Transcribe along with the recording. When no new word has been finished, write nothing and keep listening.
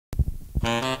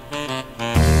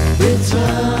Return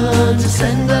to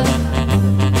sender.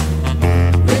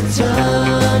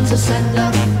 Return to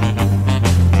sender.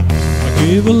 I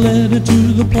gave a letter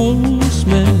to the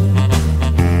postman.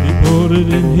 He put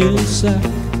it in his sack.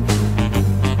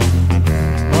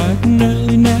 Bright and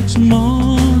early next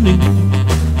morning,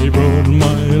 he brought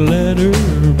my letter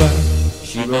back.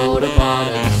 She wrote upon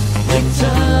it,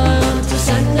 return to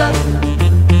sender.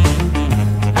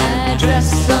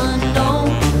 Address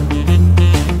unknown.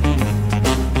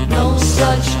 No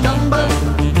such number.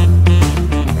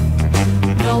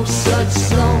 No such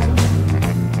zone.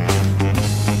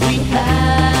 We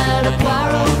had a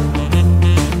quarrel,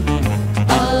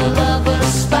 a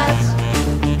lover's spat.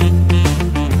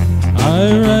 I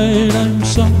write, I'm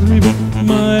sorry, but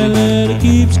my letter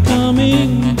keeps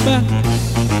coming back.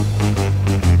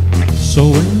 So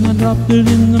when I dropped it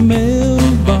in the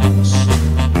mailbox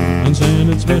and sent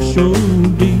it special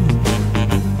B,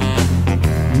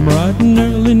 bright and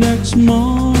early next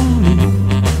morning,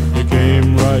 it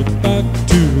came right back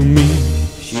to me.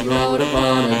 She wrote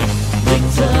upon it,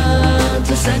 return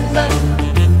to sender.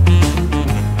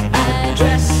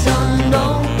 Address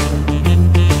unknown.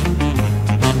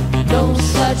 No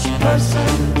such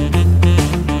person.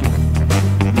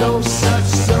 No such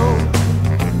zone.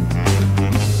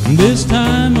 This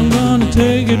time I'm gonna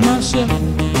take it myself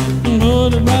and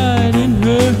hold it right in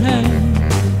her hand.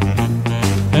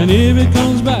 And if it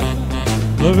comes back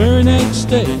the very next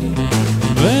day,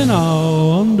 then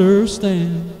I'll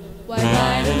understand. Why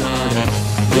writing on it,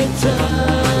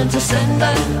 return to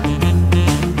sender.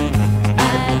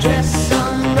 Address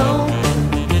unknown.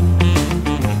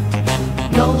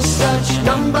 No such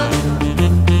number.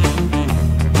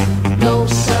 No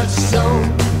such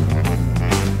zone.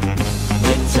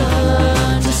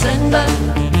 Return to sender.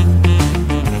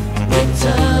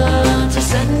 Return to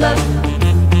sender.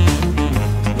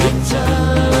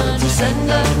 Return to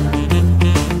sender.